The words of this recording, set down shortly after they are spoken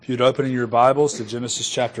If you'd open in your Bibles to Genesis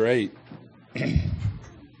chapter 8.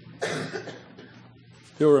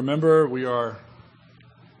 You'll remember we are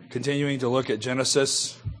continuing to look at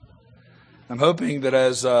Genesis. I'm hoping that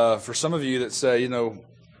as for some of you that say,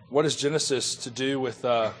 what is Genesis to do with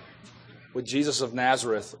Jesus of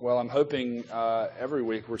Nazareth? Well, I'm hoping every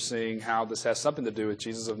week we're seeing how this has something to do with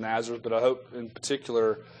Jesus of Nazareth, but I hope in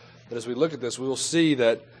particular that as we look at this, we will see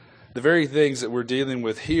that the very things that we're dealing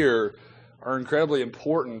with here are incredibly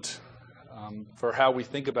important for how we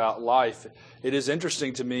think about life. It is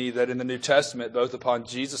interesting to me that in the New Testament, both upon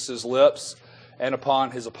Jesus' lips and upon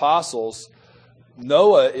his apostles,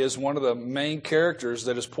 Noah is one of the main characters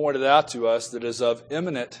that is pointed out to us that is of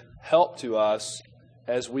imminent help to us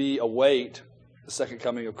as we await the second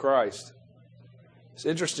coming of Christ. It's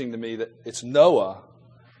interesting to me that it's Noah,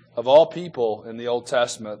 of all people in the Old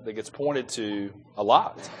Testament, that gets pointed to a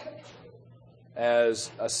lot as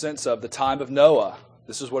a sense of the time of Noah.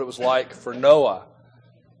 This is what it was like for Noah,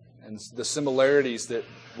 and the similarities that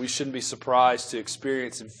we shouldn't be surprised to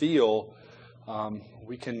experience and feel,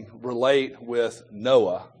 we can relate with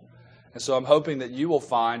Noah. And so I'm hoping that you will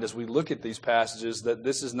find, as we look at these passages, that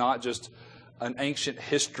this is not just an ancient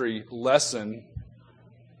history lesson,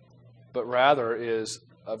 but rather is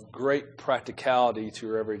of great practicality to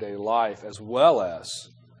your everyday life, as well as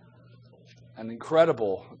an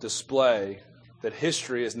incredible display that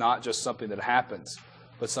history is not just something that happens,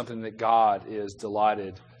 but something that God is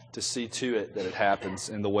delighted to see to it that it happens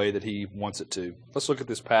in the way that He wants it to. Let's look at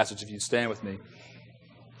this passage, if you'd stand with me.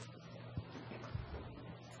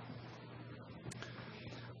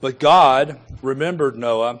 But God remembered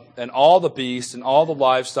Noah and all the beasts and all the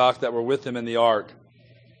livestock that were with him in the ark.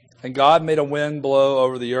 And God made a wind blow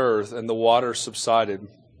over the earth, and the waters subsided.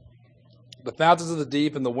 The fountains of the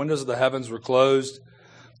deep and the windows of the heavens were closed.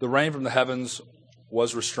 The rain from the heavens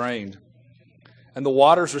was restrained. And the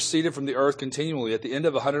waters receded from the earth continually. At the end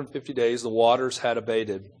of 150 days, the waters had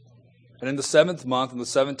abated. And in the 7th month, on the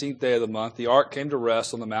 17th day of the month, the ark came to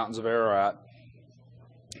rest on the mountains of Ararat.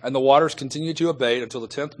 And the waters continued to abate until the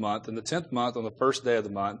 10th month. And the 10th month, on the 1st day of the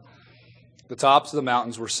month, the tops of the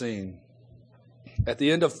mountains were seen. At the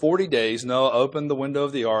end of 40 days, Noah opened the window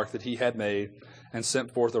of the ark that he had made and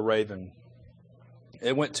sent forth a raven.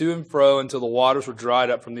 It went to and fro until the waters were dried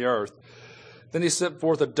up from the earth. Then he sent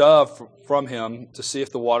forth a dove from him to see if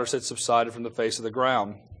the waters had subsided from the face of the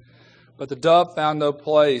ground. But the dove found no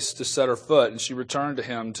place to set her foot, and she returned to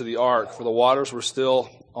him to the ark, for the waters were still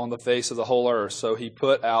on the face of the whole earth. So he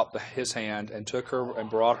put out his hand and took her and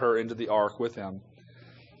brought her into the ark with him.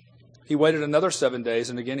 He waited another 7 days,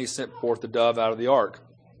 and again he sent forth the dove out of the ark.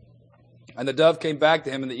 And the dove came back to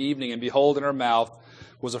him in the evening, and behold, in her mouth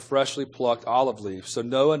was a freshly plucked olive leaf. So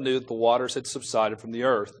Noah knew that the waters had subsided from the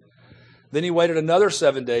earth. Then he waited another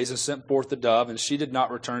 7 days and sent forth the dove, and she did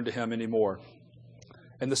not return to him any more.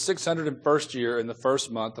 In the 601st year, in the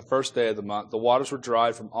 1st month, the 1st day of the month, the waters were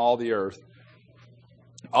dried from all the earth.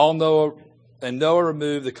 Noah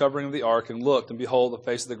removed the covering of the ark and looked, and behold, the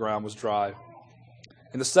face of the ground was dry.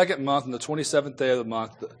 In the 2nd month, on the 27th day of the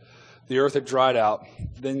month, the earth had dried out.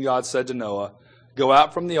 Then God said to Noah, "Go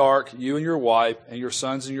out from the ark, you and your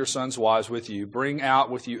sons' wives with you. Bring out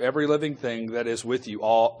with you every living thing that is with you,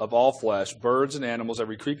 of all flesh, birds and animals,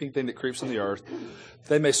 every creeping thing that creeps on the earth.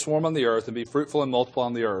 They may swarm on the earth and be fruitful and multiply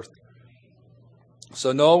on the earth."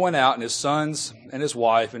 So Noah went out, and his sons and his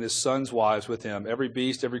wife and his sons' wives with him. Every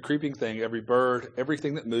beast, every creeping thing, every bird,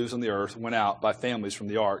 everything that moves on the earth went out by families from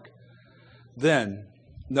the ark. Then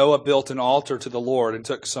Noah built an altar to the Lord and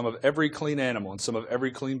took some of every clean animal and some of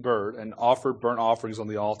every clean bird and offered burnt offerings on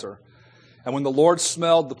the altar. And when the Lord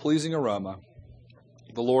smelled the pleasing aroma,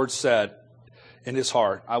 the Lord said in his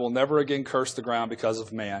heart, "I will never again curse the ground because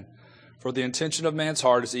of man. For the intention of man's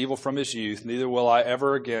heart is evil from his youth, neither will I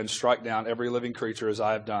ever again strike down every living creature as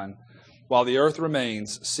I have done. While the earth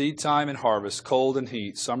remains, seed time and harvest, cold and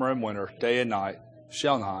heat, summer and winter, day and night,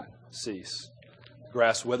 shall not cease." The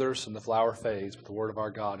grass withers and the flower fades, but the word of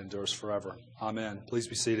our God endures forever. Amen. Please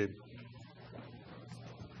be seated.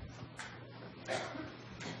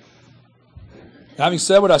 Having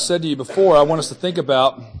said what I said to you before, I want us to think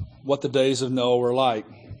about what the days of Noah were like.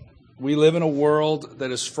 We live in a world that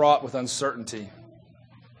is fraught with uncertainty.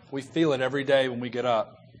 We feel it every day when we get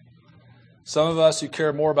up. Some of us who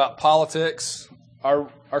care more about politics are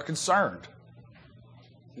concerned.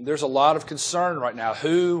 There's a lot of concern right now.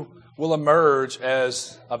 Who will emerge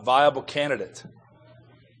as a viable candidate?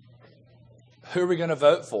 Who are we going to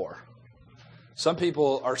vote for? Some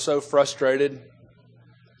people are so frustrated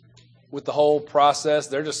with the whole process,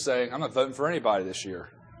 they're just saying, I'm not voting for anybody this year.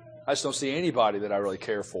 I just don't see anybody that I really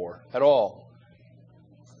care for at all.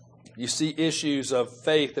 You see issues of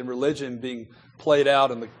faith and religion being played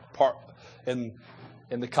out in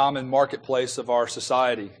the common marketplace of our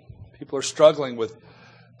society. People are struggling with,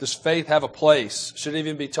 does faith have a place? Should it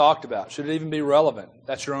even be talked about? Should it even be relevant?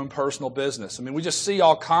 That's your own personal business. I mean, we just see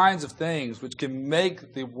all kinds of things which can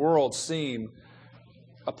make the world seem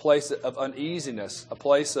a place of uneasiness, a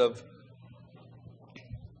place of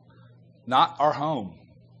not our home.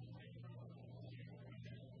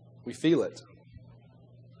 We feel it.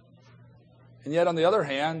 And yet, on the other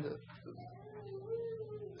hand,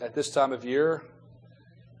 at this time of year,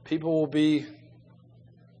 people will be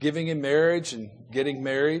giving in marriage and getting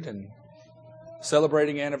married and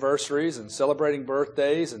celebrating anniversaries and celebrating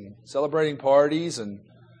birthdays and celebrating parties, and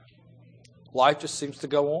life just seems to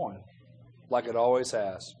go on like it always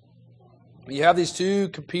has. You have these two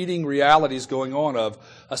competing realities going on of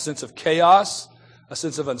a sense of chaos, a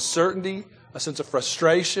sense of uncertainty, a sense of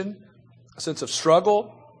frustration, a sense of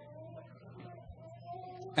struggle,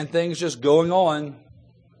 and things just going on,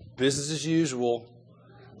 business as usual,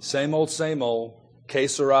 same old, que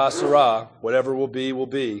sera, whatever will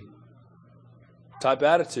be, type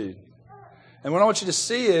attitude. And what I want you to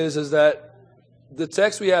see is that the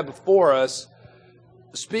text we have before us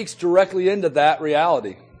speaks directly into that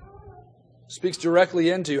reality, speaks directly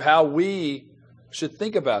into how we should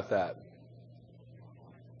think about that.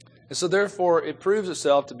 And so therefore, it proves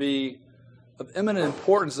itself to be of eminent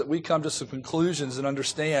importance that we come to some conclusions and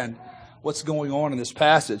understand what's going on in this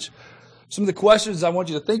passage. Some of the questions I want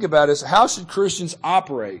you to think about is, how should Christians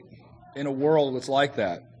operate in a world that's like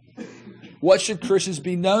that? What should Christians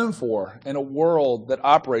be known for in a world that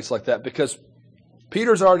operates like that? Because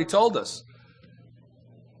Peter's already told us,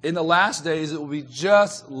 in the last days it will be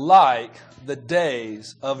just like the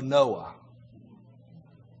days of Noah.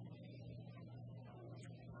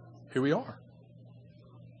 Here we are.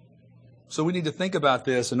 So we need to think about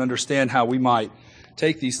this and understand how we might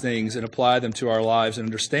take these things and apply them to our lives and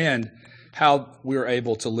understand how we're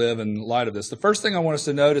able to live in light of this. The first thing I want us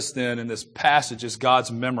to notice then in this passage is God's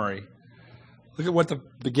memory. Look at what the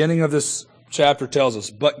beginning of this chapter tells us.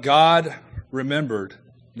 But God remembered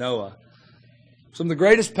Noah. Some of the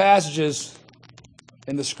greatest passages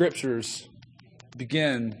in the Scriptures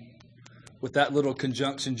begin with that little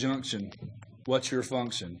conjunction junction. What's your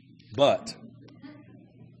function? But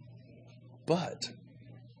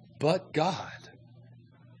God.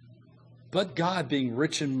 But God being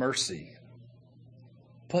rich in mercy.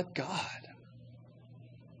 But God.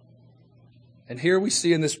 And here we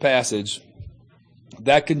see in this passage,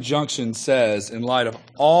 that conjunction says, in light of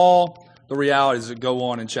all the realities that go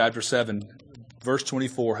on in chapter 7, verse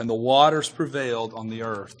 24, and the waters prevailed on the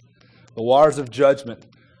earth. The waters of judgment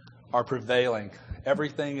are prevailing.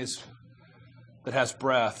 Everything that has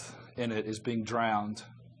breath in it is being drowned.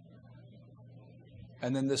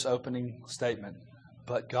 And then this opening statement,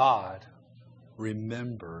 but God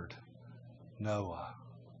remembered Noah.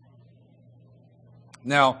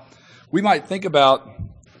 Now, we might think about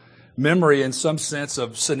memory in some sense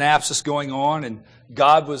of synapses going on, and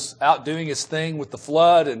God was out doing his thing with the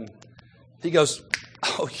flood, and he goes,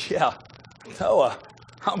 oh yeah, Noah,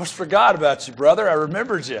 I almost forgot about you, brother. I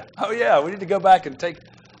remembered you. Oh yeah, we need to go back and take...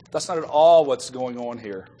 That's not at all what's going on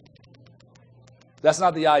here. That's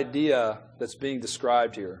not the idea that's being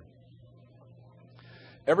described here.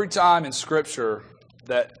 Every time in Scripture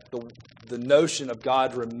that the notion of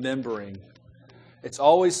God remembering, it's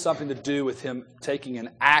always something to do with him taking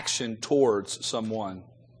an action towards someone.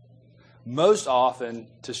 Most often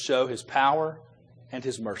to show his power and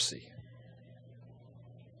his mercy.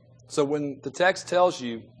 So when the text tells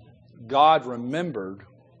you God remembered,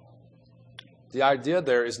 the idea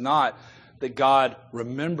there is not that God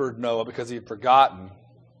remembered Noah because he had forgotten,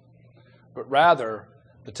 but rather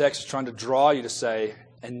the text is trying to draw you to say,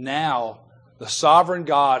 and now the sovereign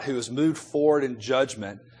God who has moved forward in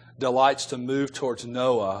judgment delights to move towards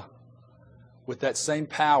Noah with that same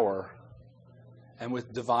power and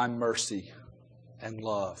with divine mercy and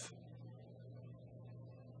love.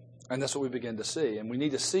 And that's what we begin to see. And we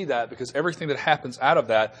need to see that because everything that happens out of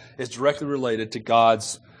that is directly related to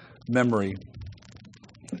God's memory.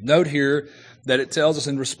 Note here that it tells us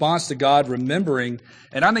in response to God remembering,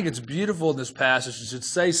 and I think it's beautiful in this passage, it should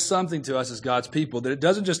say something to us as God's people, that it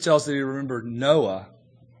doesn't just tell us that he remembered Noah,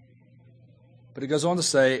 but it goes on to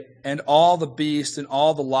say, and all the beasts and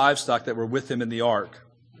all the livestock that were with him in the ark.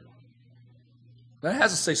 That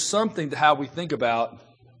has to say something to how we think about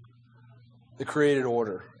the created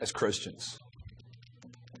order as Christians.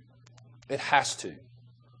 It has to.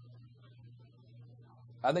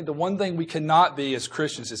 I think the one thing we cannot be as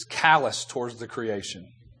Christians is callous towards the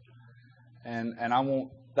creation. And I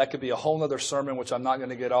won't That could be a whole other sermon, which I'm not going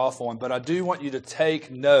to get off on. But I do want you to take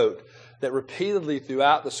note that repeatedly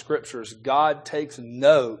throughout the Scriptures, God takes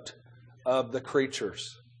note of the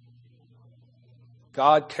creatures.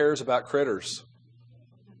 God cares about critters.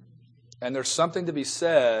 And there's something to be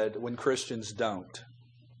said when Christians don't.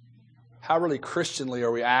 How really Christianly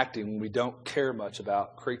are we acting when we don't care much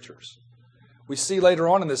about creatures? We see later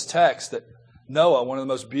on in this text that Noah, one of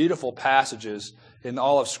the most beautiful passages in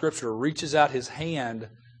all of Scripture, reaches out his hand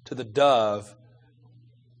to the dove.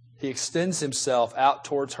 He extends himself out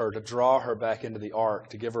towards her to draw her back into the ark,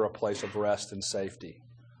 to give her a place of rest and safety.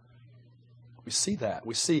 We see that.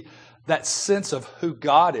 We see that sense of who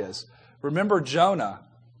God is. Remember Jonah.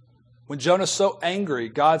 When Jonah's so angry,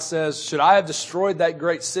 God says, should I have destroyed that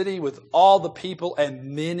great city with all the people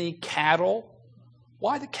and many cattle?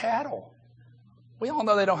 Why the cattle? We all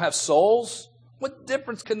know they don't have souls. What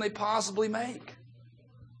difference can they possibly make?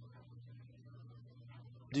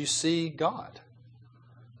 Do you see God?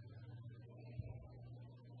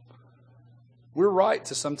 We're right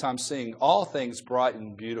to sometimes seeing all things bright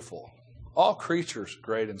and beautiful, all creatures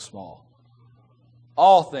great and small,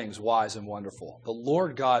 all things wise and wonderful. The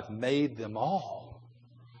Lord God made them all.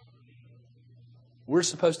 We're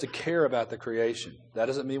supposed to care about the creation. That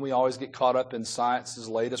doesn't mean we always get caught up in science's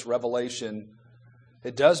latest revelation.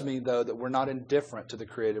 It does mean, though, that we're not indifferent to the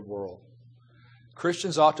created world.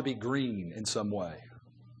 Christians ought to be green in some way,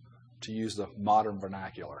 to use the modern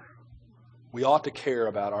vernacular. We ought to care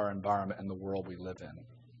about our environment and the world we live in.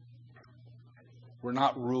 We're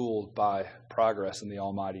not ruled by progress in the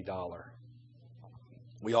almighty dollar.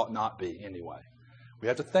 We ought not be, anyway. We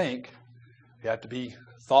have to think. We have to be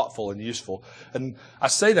thoughtful and useful. And I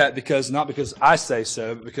say that not because I say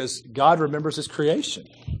so, but because God remembers His creation.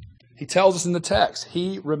 He tells us in the text,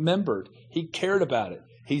 He remembered. He cared about it.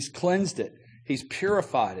 He's cleansed it. He's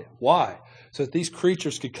purified it. Why? So that these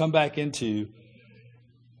creatures could come back into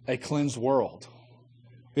a cleansed world.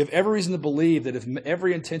 We have every reason to believe that if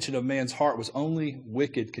every intention of man's heart was only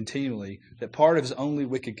wicked continually, that part of his only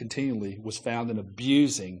wicked continually was found in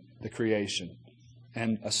abusing the creation,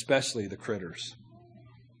 and especially the critters.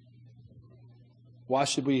 Why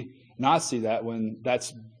should we not see that when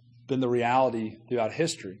that's been the reality throughout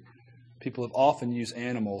history? People have often used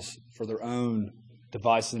animals for their own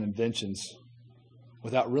devices and inventions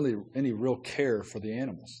without really any real care for the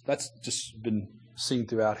animals. That's just been seen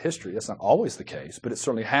throughout history. That's not always the case, but it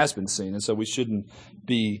certainly has been seen, and so we shouldn't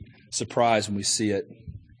be surprised when we see it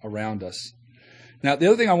around us. Now, the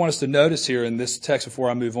other thing I want us to notice here in this text before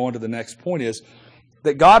I move on to the next point is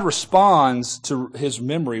that God responds to His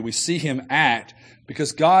memory. We see Him act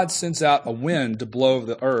because God sends out a wind to blow over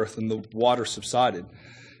the earth and the water subsided.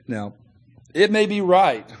 Now, it may be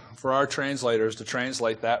right for our translators to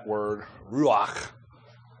translate that word, ruach,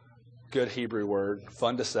 good Hebrew word,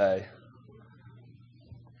 fun to say.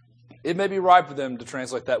 It may be right for them to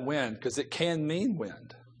translate that wind because it can mean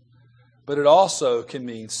wind, but it also can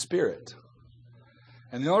mean spirit.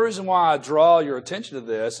 And the only reason why I draw your attention to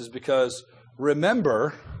this is because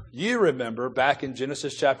you remember back in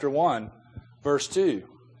Genesis chapter 1, verse 2,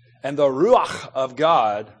 and the ruach of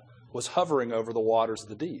God was hovering over the waters of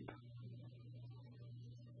the deep.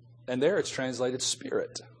 And there it's translated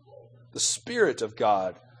spirit. The Spirit of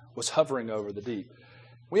God was hovering over the deep.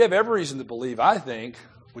 We have every reason to believe, I think,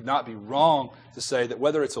 would not be wrong to say that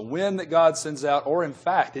whether it's a wind that God sends out or in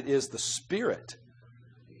fact it is the Spirit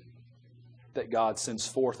that God sends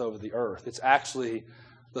forth over the earth. It's actually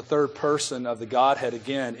the third person of the Godhead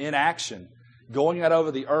again in action, going out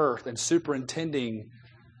over the earth and superintending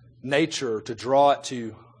nature to draw it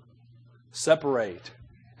to separate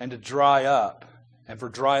and to dry up and for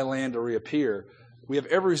dry land to reappear. We have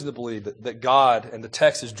every reason to believe that God, and the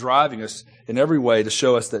text is driving us in every way to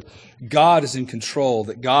show us that God is in control,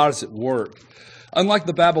 that God is at work. Unlike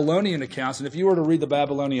the Babylonian accounts, and if you were to read the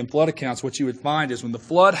Babylonian flood accounts, what you would find is when the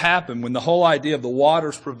flood happened, when the whole idea of the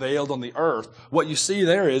waters prevailed on the earth, what you see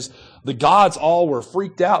there is the gods all were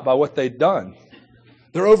freaked out by what they'd done.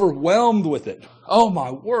 They're overwhelmed with it. Oh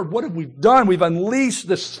my word, what have we done? We've unleashed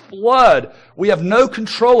this flood. We have no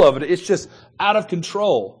control of it. It's just out of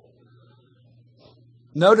control.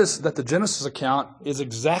 Notice that the Genesis account is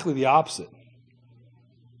exactly the opposite.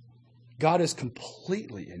 God is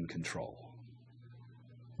completely in control.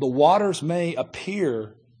 The waters may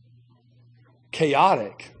appear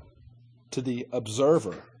chaotic to the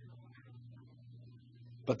observer,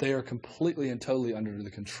 but they are completely and totally under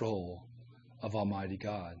the control of Almighty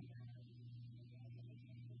God.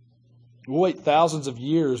 We'll wait thousands of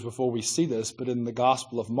years before we see this, but in the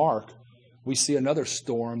Gospel of Mark, we see another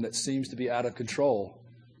storm that seems to be out of control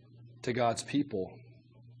to God's people.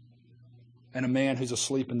 and a man who's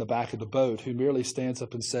asleep in the back of the boat who merely stands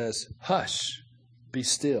up and says, "Hush, be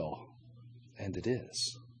still," and it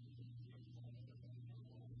is.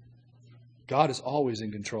 God is always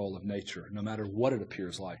in control of nature, no matter what it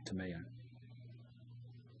appears like to man.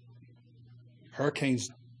 Hurricanes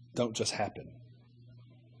don't just happen.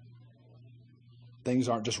 Things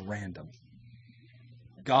aren't just random.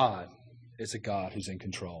 God is a God who's in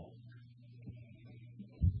control.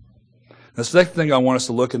 The second thing I want us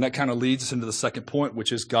to look, and that kind of leads us into the second point,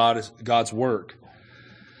 which is God's work.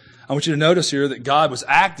 I want you to notice here that God was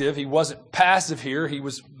active. He wasn't passive here. He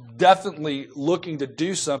was definitely looking to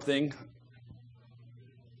do something,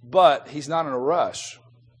 but He's not in a rush.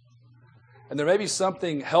 And there may be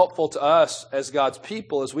something helpful to us as God's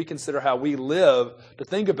people as we consider how we live to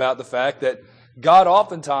think about the fact that God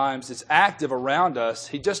oftentimes is active around us.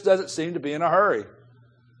 He just doesn't seem to be in a hurry.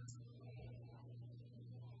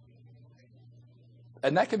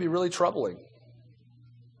 And that can be really troubling.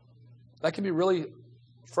 That can be really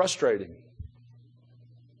frustrating.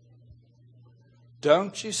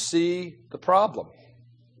 Don't you see the problem?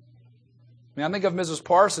 I mean, I think of Mrs.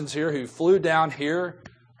 Parsons here who flew down here.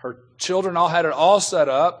 Her children all had it all set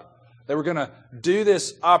up. They were going to do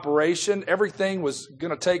this operation. Everything was going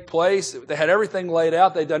to take place. They had everything laid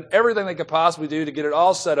out. They'd done everything they could possibly do to get it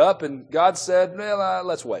all set up. And God said, well,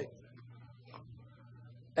 let's wait.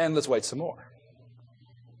 And let's wait some more.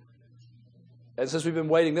 And since we've been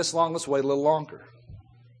waiting this long, let's wait a little longer.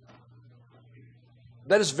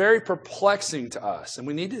 That is very perplexing to us, and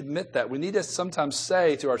we need to admit that. We need to sometimes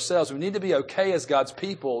say to ourselves, we need to be okay as God's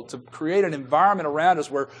people to create an environment around us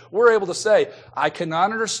where we're able to say, I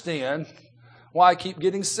cannot understand why I keep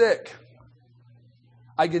getting sick.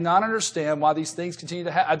 I cannot understand why these things continue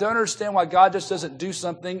to happen. I don't understand why God just doesn't do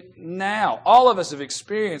something now. All of us have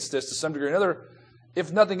experienced this to some degree or another.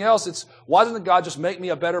 If nothing else, it's, why doesn't God just make me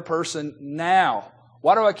a better person now?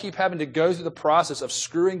 Why do I keep having to go through the process of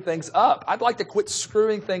screwing things up? I'd like to quit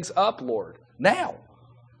screwing things up, Lord, now.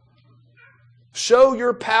 Show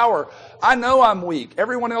your power. I know I'm weak.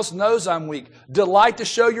 Everyone else knows I'm weak. Delight to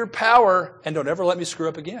show your power, and don't ever let me screw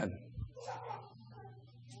up again.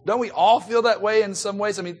 Don't we all feel that way in some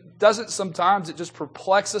ways? I mean, doesn't sometimes it just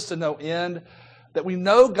perplex us to no end that we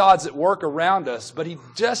know God's at work around us, but He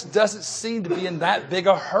just doesn't seem to be in that big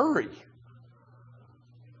a hurry?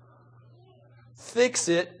 Fix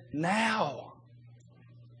it now.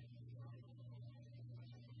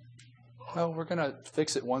 Well, we're going to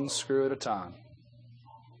fix it one screw at a time.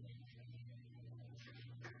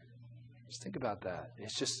 Just think about that.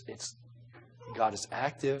 God is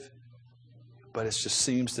active, but it just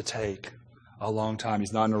seems to take a long time.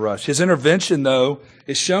 He's not in a rush. His intervention, though,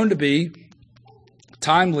 is shown to be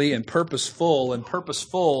timely and purposeful. And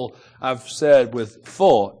purposeful, I've said with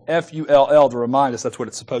full, F-U-L-L, to remind us that's what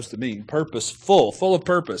it's supposed to mean. Purposeful, full of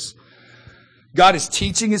purpose. God is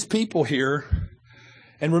teaching His people here.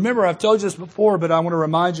 And remember, I've told you this before, but I want to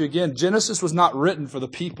remind you again, Genesis was not written for the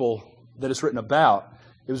people that it's written about.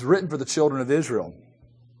 It was written for the children of Israel.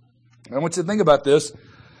 And I want you to think about this.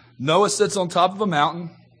 Noah sits on top of a mountain,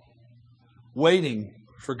 waiting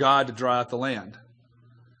for God to dry out the land.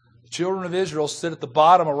 Children of Israel sit at the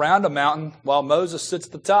bottom around a mountain while Moses sits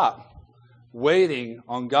at the top, waiting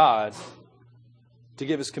on God to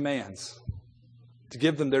give His commands, to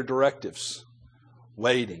give them their directives.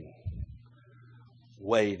 Waiting,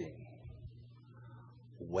 waiting,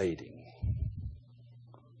 waiting.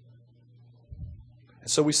 And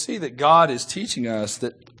so we see that God is teaching us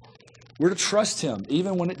that we're to trust Him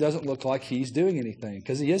even when it doesn't look like He's doing anything,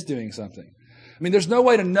 because He is doing something. I mean, there's no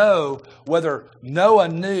way to know whether Noah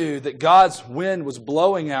knew that God's wind was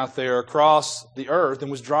blowing out there across the earth and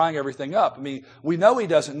was drying everything up. I mean, we know he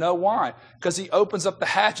doesn't know why, because he opens up the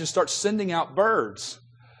hatch and starts sending out birds.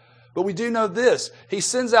 But we do know this. He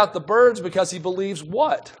sends out the birds because he believes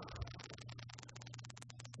what?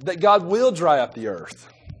 That God will dry up the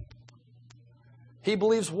earth. He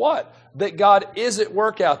believes what? That God is at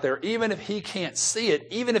work out there, even if he can't see it,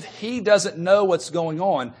 even if he doesn't know what's going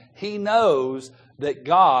on. He knows that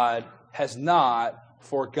God has not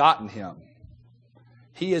forgotten him.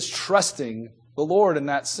 He is trusting the Lord in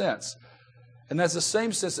that sense. And that's the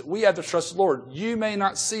same sense that we have to trust the Lord. You may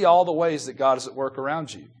not see all the ways that God is at work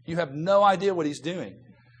around you. You have no idea what He's doing.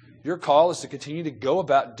 Your call is to continue to go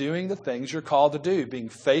about doing the things you're called to do, being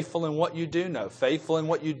faithful in what you do know, faithful in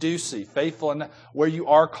what you do see, faithful in where you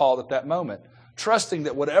are called at that moment, trusting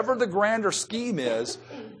that whatever the grander scheme is,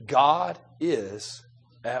 God is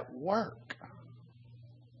at work,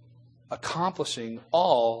 accomplishing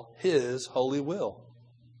all His holy will.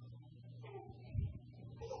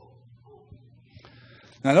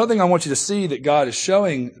 Now, another thing I want you to see that God is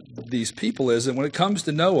showing these people is that when it comes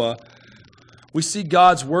to Noah, we see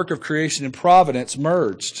God's work of creation and providence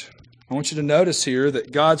merged. I want you to notice here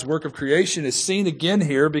that God's work of creation is seen again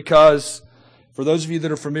here because, for those of you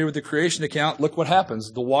that are familiar with the creation account, look what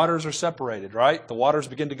happens. The waters are separated, right? The waters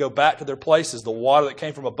begin to go back to their places. The water that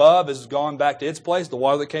came from above has gone back to its place. The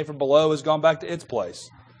water that came from below has gone back to its place.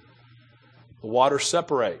 The waters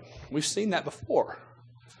separate. We've seen that before.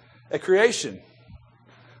 At creation,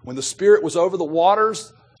 when the Spirit was over the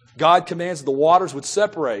waters, God commands that the waters would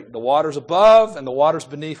separate. The waters above and the waters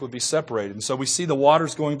beneath would be separated. And so we see the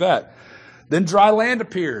waters going back. Then dry land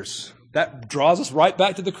appears. That draws us right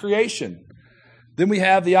back to the creation. Then we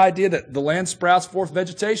have the idea that the land sprouts forth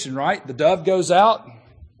vegetation, right? The dove goes out.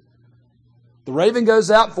 The raven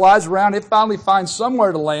goes out, flies around. It finally finds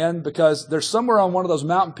somewhere to land because there's somewhere on one of those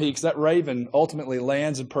mountain peaks that raven ultimately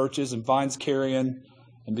lands and perches and finds carrion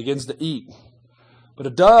and begins to eat. But a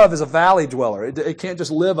dove is a valley dweller. It can't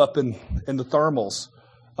just live up in the thermals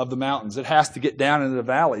of the mountains. It has to get down into the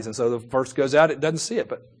valleys. And so the first goes out, it doesn't see it.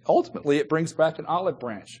 But ultimately, it brings back an olive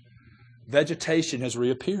branch. Vegetation has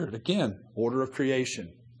reappeared. Again, order of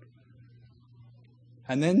creation.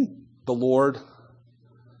 And then the Lord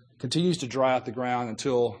continues to dry out the ground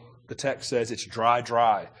until the text says it's dry,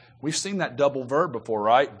 dry. We've seen that double verb before,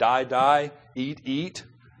 right? Die, die, eat, eat.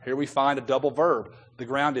 Here we find a double verb. The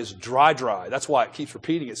ground is dry, dry. That's why it keeps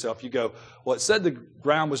repeating itself. You go, well, it said the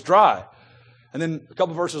ground was dry. And then a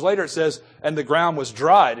couple verses later it says, and the ground was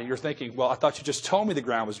dried. And you're thinking, well, I thought you just told me the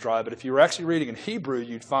ground was dry. But if you were actually reading in Hebrew,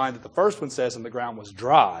 you'd find that the first one says, and the ground was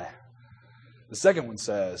dry. The second one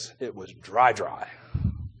says, it was dry, dry.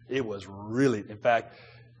 It was really, in fact,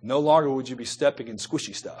 no longer would you be stepping in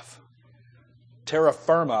squishy stuff. Terra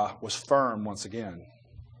firma was firm once again.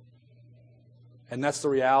 And that's the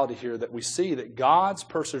reality here that we see that God's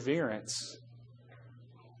perseverance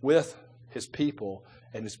with His people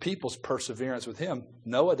and His people's perseverance with Him,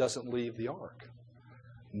 Noah doesn't leave the ark.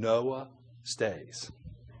 Noah stays.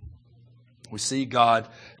 We see God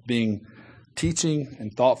being teaching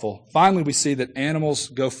and thoughtful. Finally, we see that animals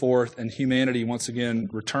go forth and humanity once again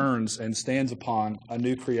returns and stands upon a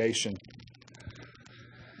new creation.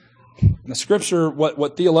 In the Scripture,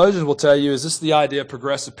 what theologians will tell you is this is the idea of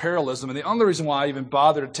progressive parallelism. And the only reason why I even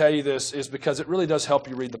bother to tell you this is because it really does help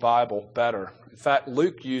you read the Bible better. In fact,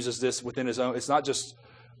 Luke uses this within his own. It's not just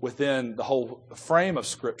within the whole frame of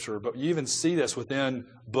Scripture, but you even see this within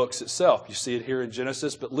books itself. You see it here in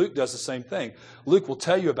Genesis, but Luke does the same thing. Luke will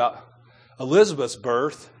tell you about Elizabeth's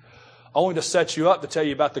birth only to set you up to tell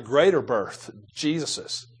you about the greater birth,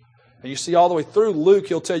 Jesus's. And you see all the way through Luke,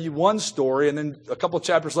 he'll tell you one story, and then a couple of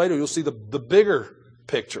chapters later, you'll see the bigger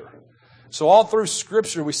picture. So all through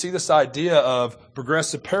Scripture, we see this idea of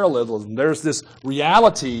progressive parallelism. There's this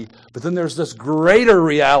reality, but then there's this greater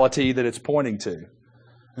reality that it's pointing to.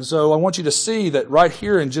 And so I want you to see that right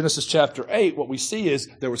here in Genesis chapter 8, what we see is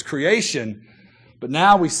there was creation, but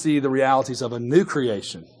now we see the realities of a new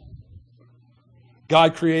creation.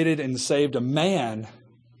 God created and saved a man.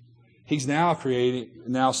 He's now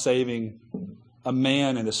saving a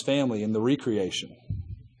man and his family in the recreation.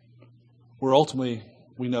 Where ultimately,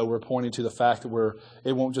 we know we're pointing to the fact that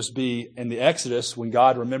it won't just be in the Exodus when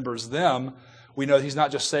God remembers them. We know He's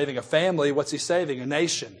not just saving a family. What's He saving? A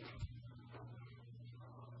nation.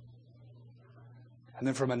 And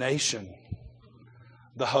then from a nation,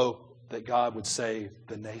 the hope that God would save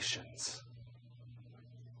the nations.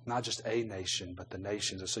 Not just a nation, but the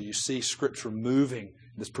nations. And so you see Scripture moving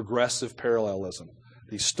this progressive parallelism.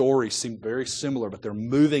 These stories seem very similar, but they're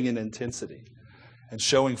moving in intensity and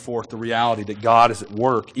showing forth the reality that God is at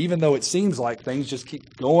work, even though it seems like things just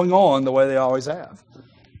keep going on the way they always have.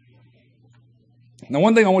 Now,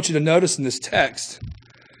 one thing I want you to notice in this text,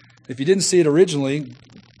 if you didn't see it originally,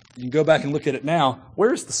 you can go back and look at it now.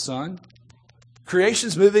 Where's the sun?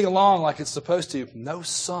 Creation's moving along like it's supposed to. No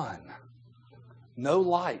sun. No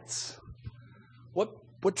lights.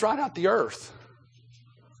 What dried out the earth?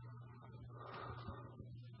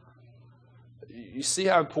 You see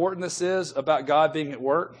how important this is about God being at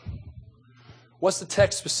work? What's the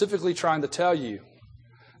text specifically trying to tell you?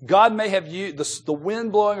 God may have used the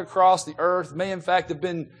wind blowing across the earth, may in fact have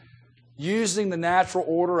been using the natural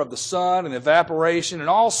order of the sun and evaporation and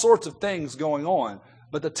all sorts of things going on.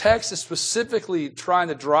 But the text is specifically trying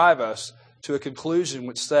to drive us to a conclusion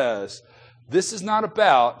which says, this is not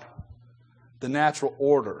about the natural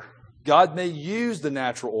order. God may use the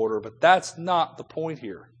natural order, but that's not the point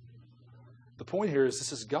here. The point here is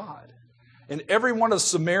this is God. In every one of the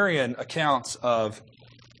Sumerian accounts of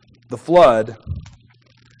the flood,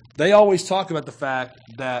 they always talk about the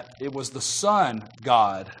fact that it was the sun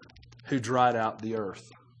god who dried out the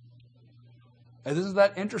earth. And isn't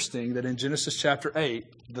that interesting that in Genesis chapter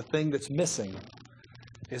 8, the thing that's missing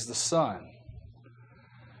is the sun?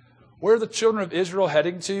 Where are the children of Israel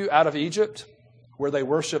heading to out of Egypt? Where they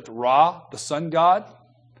worshipped Ra, the sun god,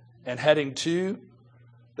 and heading to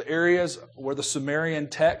the areas where the Sumerian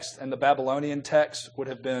text and the Babylonian text would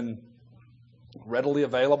have been readily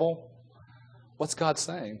available. What's God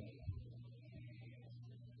saying?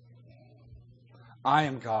 I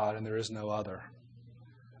am God and there is no other.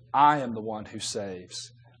 I am the one who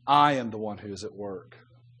saves. I am the one who is at work.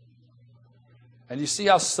 And you see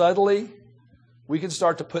how subtly we can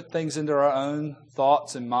start to put things into our own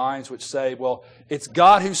thoughts and minds which say, well, it's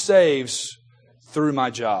God who saves through my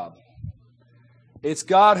job. It's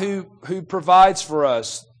God who provides for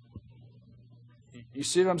us. You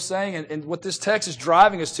see what I'm saying? And what this text is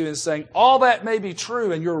driving us to is saying, all that may be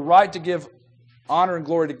true and you're right to give honor and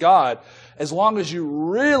glory to God as long as you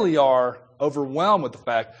really are overwhelmed with the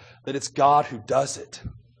fact that it's God who does it.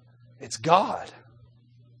 It's God.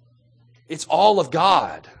 It's all of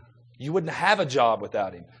God. You wouldn't have a job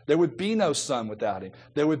without Him. There would be no sun without Him.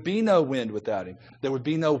 There would be no wind without Him. There would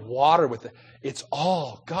be no water without Him. It's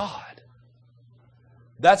all God.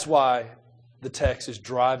 That's why the text is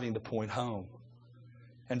driving the point home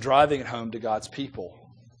and driving it home to God's people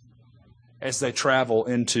as they travel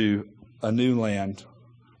into a new land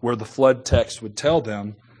where the flood text would tell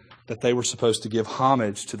them that they were supposed to give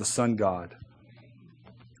homage to the sun god.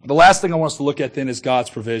 The last thing I want us to look at then is God's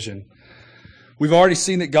provision. We've already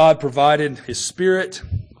seen that God provided His Spirit.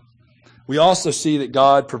 We also see that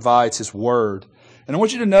God provides His Word. And I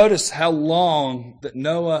want you to notice how long that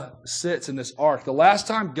Noah sits in this ark. The last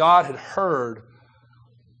time Noah had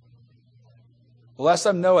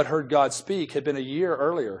heard God speak had been a year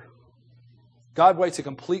earlier. God waits a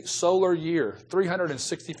complete solar year,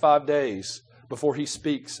 365 days, before He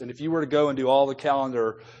speaks. And if you were to go and do all the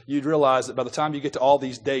calendar, you'd realize that by the time you get to all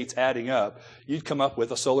these dates adding up, you'd come up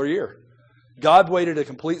with a solar year. God waited a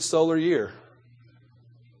complete solar year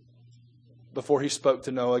before He spoke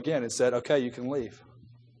to Noah again and said, okay, you can leave.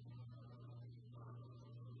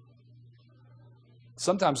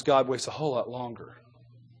 Sometimes God waits a whole lot longer.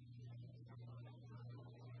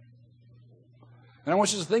 And I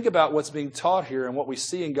want you to think about what's being taught here and what we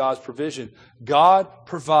see in God's provision. God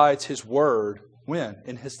provides His Word when?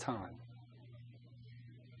 In His time.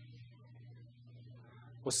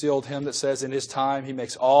 What's the old hymn that says, in His time He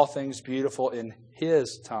makes all things beautiful in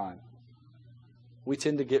His time? We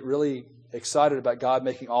tend to get really excited about God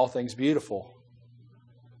making all things beautiful.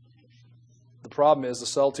 The problem is the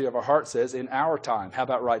subtlety of our heart says, in our time. How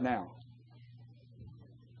about right now?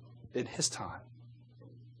 In His time.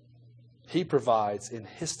 He provides in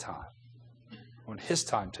His time, on His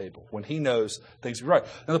timetable, when He knows things will be right.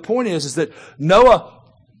 Now the point is that Noah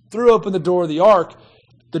threw open the door of the ark.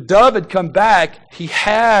 The dove had come back. He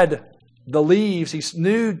had the leaves. He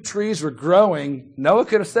knew trees were growing. Noah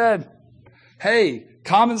could have said, hey,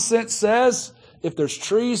 common sense says if there's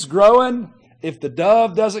trees growing, if the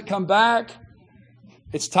dove doesn't come back,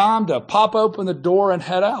 it's time to pop open the door and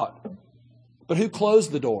head out. But who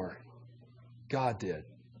closed the door? God did.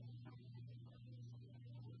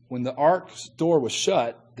 When the ark's door was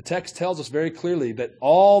shut, the text tells us very clearly that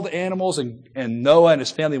all the animals and Noah and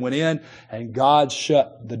his family went in, and God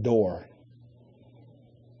shut the door.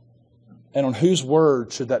 And on whose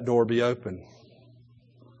word should that door be open?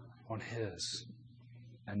 On His.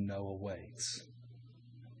 And Noah waits.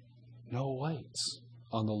 Noah waits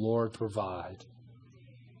on the Lord to provide.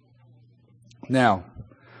 Now,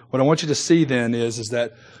 what I want you to see then is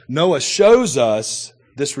that Noah shows us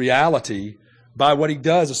this reality by what he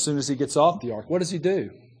does as soon as he gets off the ark. What does he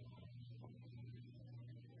do?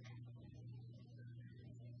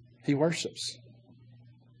 He worships.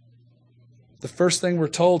 The first thing we're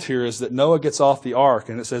told here is that Noah gets off the ark,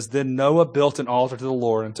 and it says, then Noah built an altar to the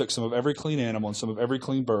Lord and took some of every clean animal and some of every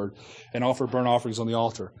clean bird and offered burnt offerings on the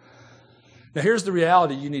altar. Now here's the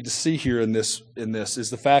reality you need to see here in this is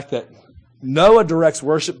the fact that Noah directs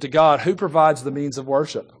worship to God. Who provides the means of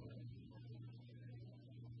worship?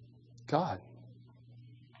 God.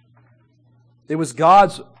 It was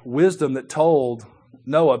God's wisdom that told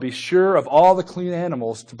Noah, be sure of all the clean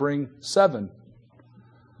animals to bring 7.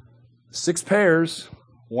 6 pairs,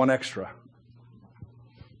 1 extra.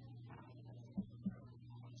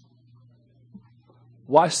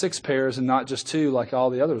 Why 6 pairs and not just 2 like all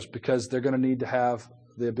the others? Because they're going to need to have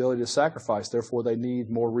the ability to sacrifice. Therefore, they need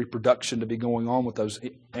more reproduction to be going on with those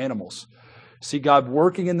animals. See God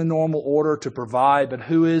working in the normal order to provide, but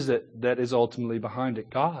who is it that is ultimately behind it?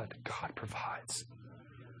 God. God provides.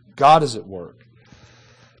 God is at work.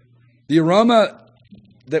 The aroma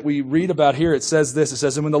that we read about here, it says this. It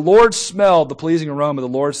says, "And when the Lord smelled the pleasing aroma, the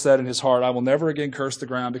Lord said in his heart, I will never again curse the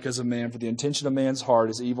ground because of man, for the intention of man's heart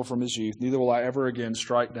is evil from his youth. Neither will I ever again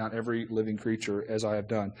strike down every living creature as I have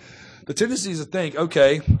done." The tendency is to think,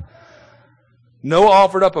 okay, Noah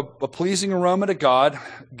offered up a pleasing aroma to God.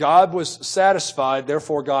 God was satisfied,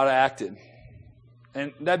 therefore God acted.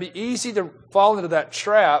 And that'd be easy to fall into that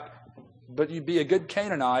trap, but you'd be a good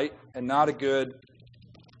Canaanite and not a good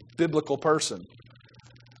biblical person.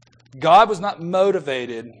 God was not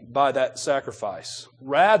motivated by that sacrifice.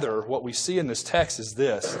 Rather, what we see in this text is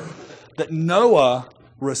this, that Noah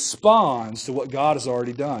responds to what God has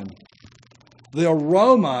already done. The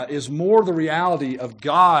aroma is more the reality of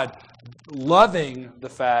God loving the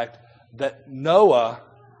fact that Noah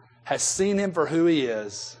has seen him for who he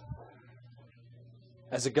is,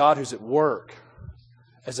 as a God who's at work,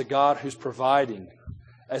 as a God who's providing,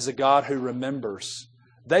 as a God who remembers.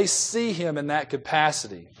 They see him in that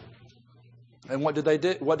capacity. And what do they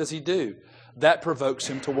do? What does he do? That provokes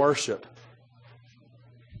him to worship.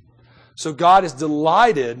 So God is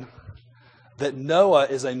delighted that Noah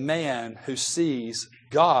is a man who sees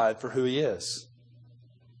God for who he is.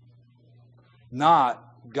 Not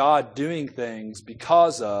God doing things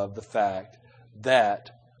because of the fact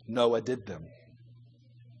that Noah did them.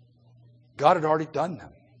 God had already done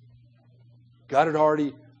them. God had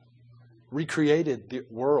already recreated the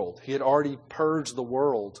world. He had already purged the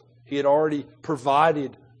world. He had already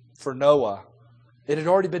provided for Noah. It had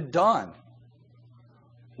already been done.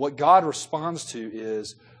 What God responds to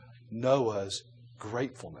is Noah's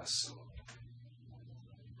gratefulness.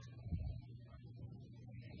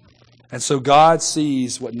 And so God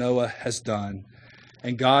sees what Noah has done,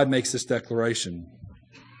 and God makes this declaration.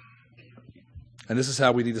 And this is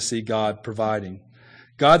how we need to see God providing.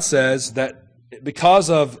 God says that because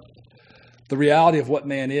of the reality of what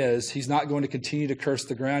man is, he's not going to continue to curse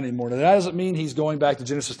the ground anymore. Now, that doesn't mean he's going back to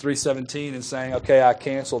Genesis 3:17 and saying, okay, I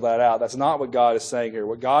cancel that out. That's not what God is saying here.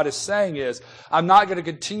 What God is saying is, I'm not going to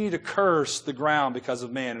continue to curse the ground because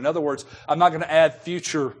of man. In other words, I'm not going to add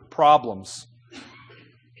future problems.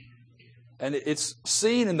 And it's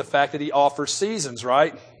seen in the fact that he offers seasons,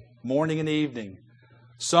 right? Morning and evening,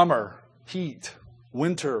 summer, heat,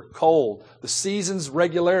 winter, cold, the seasons'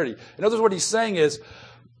 regularity. In other words, what he's saying is,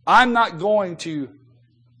 I'm not going to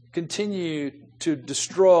continue to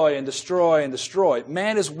destroy and destroy and destroy.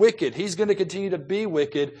 Man is wicked. He's going to continue to be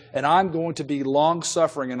wicked, and I'm going to be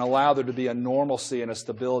long-suffering and allow there to be a normalcy and a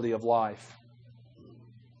stability of life.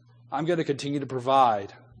 I'm going to continue to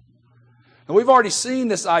provide. And we've already seen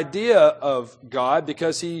this idea of God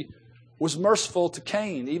because he was merciful to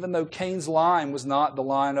Cain, even though Cain's line was not the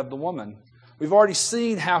line of the woman. We've already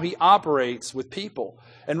seen how he operates with people.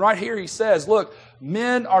 And right here he says, look,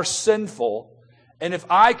 men are sinful, and if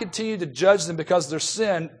I continue to judge them because of their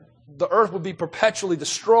sin, the earth will be perpetually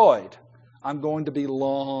destroyed. I'm going to be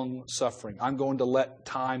long-suffering. I'm going to let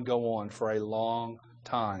time go on for a long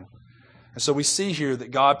time. And so we see here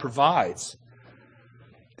that God provides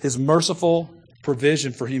his merciful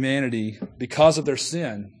provision for humanity because of their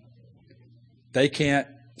sin. They can't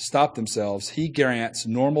stop themselves. He grants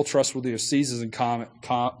normal, trustworthy seasons and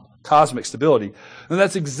cosmic stability. And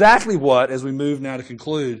that's exactly what, as we move now to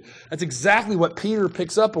conclude, that's exactly what Peter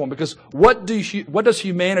picks up on, because what does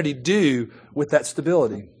humanity do with that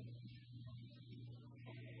stability?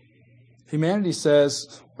 Humanity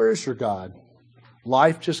says, where's your God?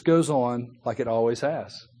 Life just goes on like it always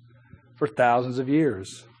has for thousands of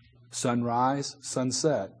years. Sunrise,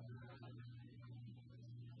 sunset.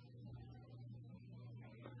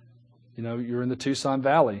 You know, you're in the Tucson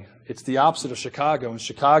Valley. It's the opposite of Chicago. In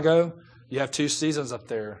Chicago, you have two seasons up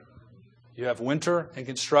there. You have winter and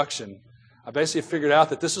construction. I basically figured out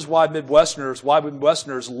that this is why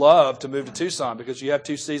Midwesterners love to move to Tucson, because you have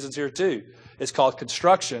two seasons here too. It's called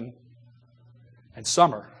construction and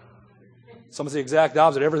summer. Someone's the exact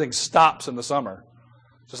opposite. Everything stops in the summer,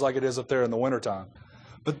 just like it is up there in the wintertime.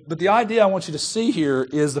 But the idea I want you to see here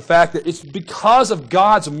is the fact that it's because of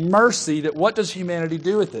God's mercy that what does humanity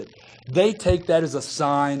do with it? They take that as a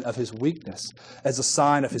sign of his weakness, as a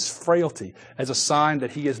sign of his frailty, as a sign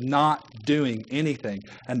that he is not doing anything.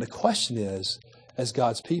 And the question is, as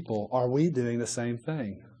God's people, are we doing the same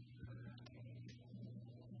thing?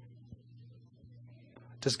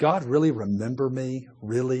 Does God really remember me?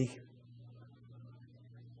 Really?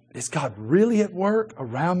 Is God really at work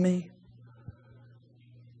around me?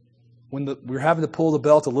 When we're having to pull the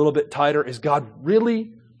belt a little bit tighter, is God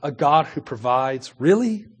really a God who provides?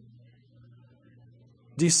 Really?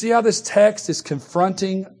 Do you see how this text is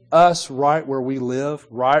confronting us right where we live,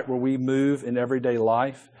 right where we move in everyday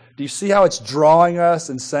life? Do you see how it's drawing us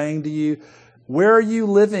and saying to you, Where are you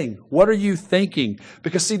living? What are you thinking?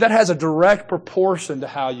 Because see, that has a direct proportion to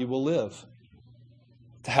how you will live,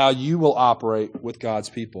 to how you will operate with God's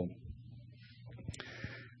people.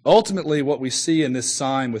 Ultimately, what we see in this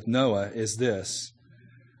sign with Noah is this,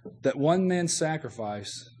 that through one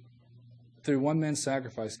man's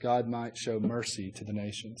sacrifice, God might show mercy to the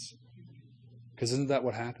nations. Because isn't that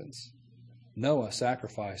what happens? Noah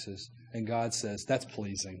sacrifices, and God says, that's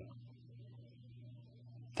pleasing.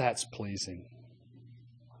 That's pleasing.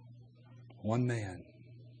 One man,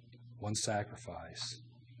 one sacrifice,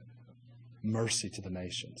 mercy to the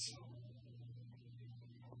nations.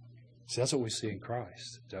 See, that's what we see in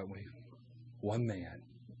Christ, don't we? One man,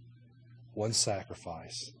 one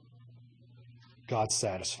sacrifice, God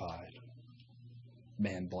satisfied,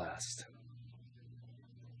 man blessed.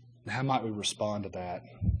 Now, how might we respond to that?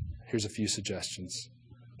 Here's a few suggestions.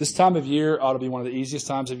 This time of year ought to be one of the easiest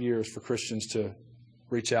times of years for Christians to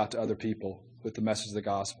reach out to other people with the message of the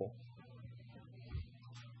gospel.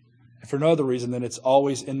 And for no other reason than it's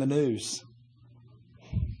always in the news.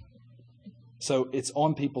 So it's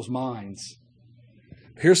on people's minds.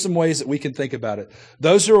 Here's some ways that we can think about it.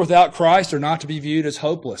 Those who are without Christ are not to be viewed as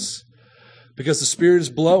hopeless because the Spirit is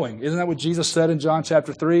blowing. Isn't that what Jesus said in John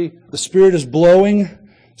chapter 3? The Spirit is blowing.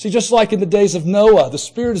 See, just like in the days of Noah, the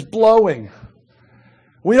Spirit is blowing.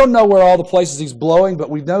 We don't know where all the places He's blowing, but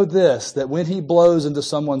we know this, that when He blows into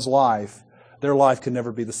someone's life, their life can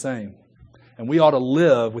never be the same. And we ought to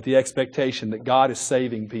live with the expectation that God is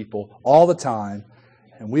saving people all the time,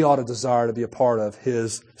 and we ought to desire to be a part of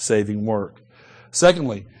His saving work.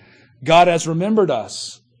 Secondly, God has remembered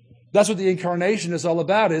us. That's what the incarnation is all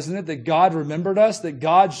about, isn't it? That God remembered us, that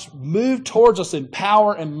God moved towards us in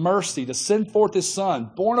power and mercy to send forth His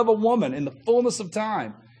Son, born of a woman in the fullness of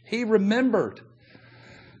time. He remembered.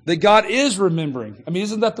 That God is remembering. I mean,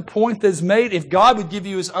 isn't that the point that's made? If God would give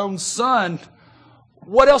you His own Son,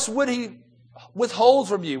 what else would He withhold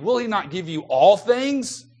from you? Will He not give you all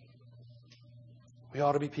things? We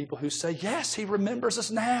ought to be people who say, yes, He remembers us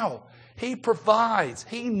now. He provides.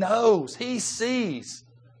 He knows. He sees.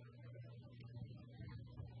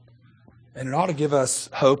 And it ought to give us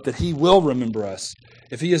hope that He will remember us.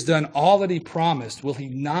 If He has done all that He promised, will He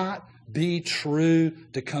not be true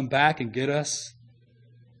to come back and get us?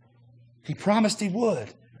 He promised He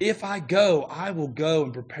would. If I go, I will go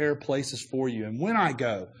and prepare places for you. And when I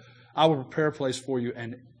go, I will prepare a place for you.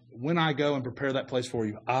 And when I go and prepare that place for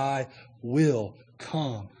you, I will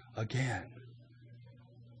come again.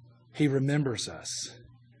 He remembers us.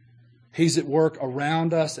 He's at work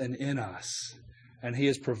around us and in us. And He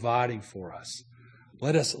is providing for us.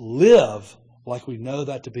 Let us live like we know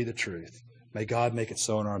that to be the truth. May God make it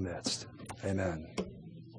so in our midst. Amen.